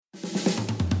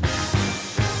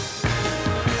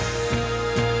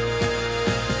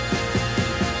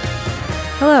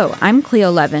Hello, I'm Cleo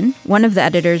Levin, one of the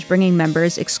editors bringing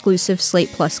members exclusive Slate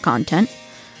Plus content.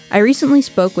 I recently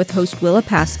spoke with host Willa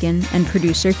Paskin and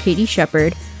producer Katie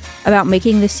Shepard about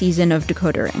making this season of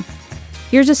Decoder Ring.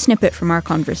 Here's a snippet from our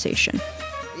conversation.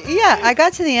 Yeah, I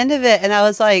got to the end of it and I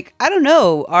was like, I don't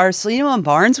know, are Celino and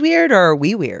Barnes weird or are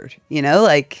we weird? You know,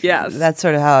 like, yes. That's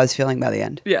sort of how I was feeling by the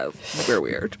end. Yeah, we're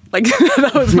weird. Like,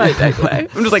 that was my takeaway.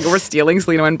 I'm just like, we're stealing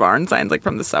Celino and Barnes signs, like,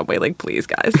 from the subway. Like, please,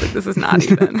 guys, like, this is not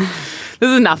even, this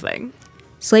is nothing.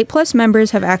 Slate Plus members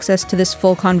have access to this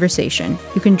full conversation.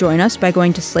 You can join us by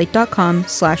going to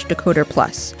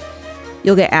slate.com/decoderplus.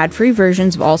 You'll get ad-free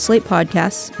versions of all Slate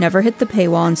podcasts, never hit the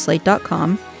paywall on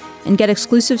slate.com, and get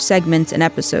exclusive segments and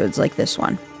episodes like this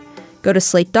one. Go to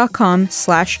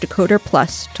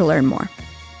slate.com/decoderplus to learn more.